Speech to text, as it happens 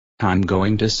I'm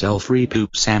going to sell free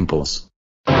poop samples.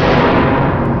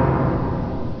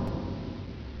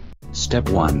 Step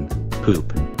 1.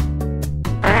 Poop.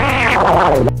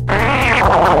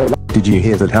 Did you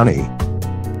hear that, honey?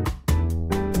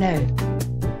 No.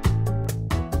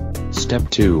 Step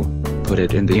 2. Put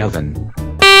it in the oven.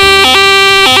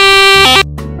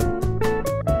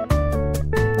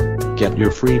 Get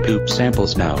your free poop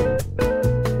samples now.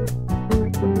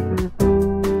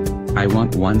 I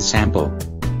want one sample.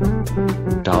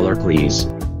 $1 please.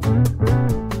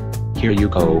 Here you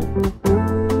go.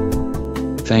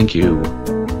 Thank you.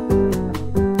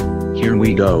 Here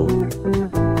we go.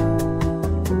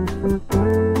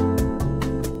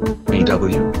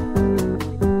 AW.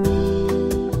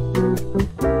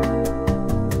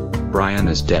 Brian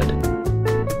is dead.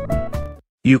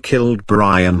 You killed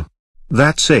Brian.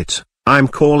 That's it. I'm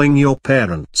calling your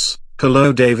parents.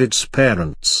 Hello, David's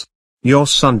parents. Your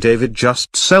son David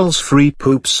just sells free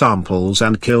poop samples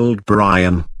and killed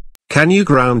Brian. Can you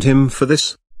ground him for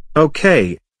this?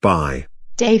 Okay, bye.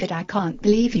 David, I can't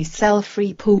believe you sell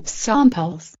free poop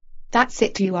samples. That's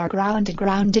it, you are grounded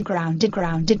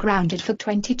for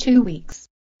 22 weeks.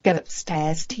 Go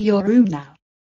upstairs to your room now.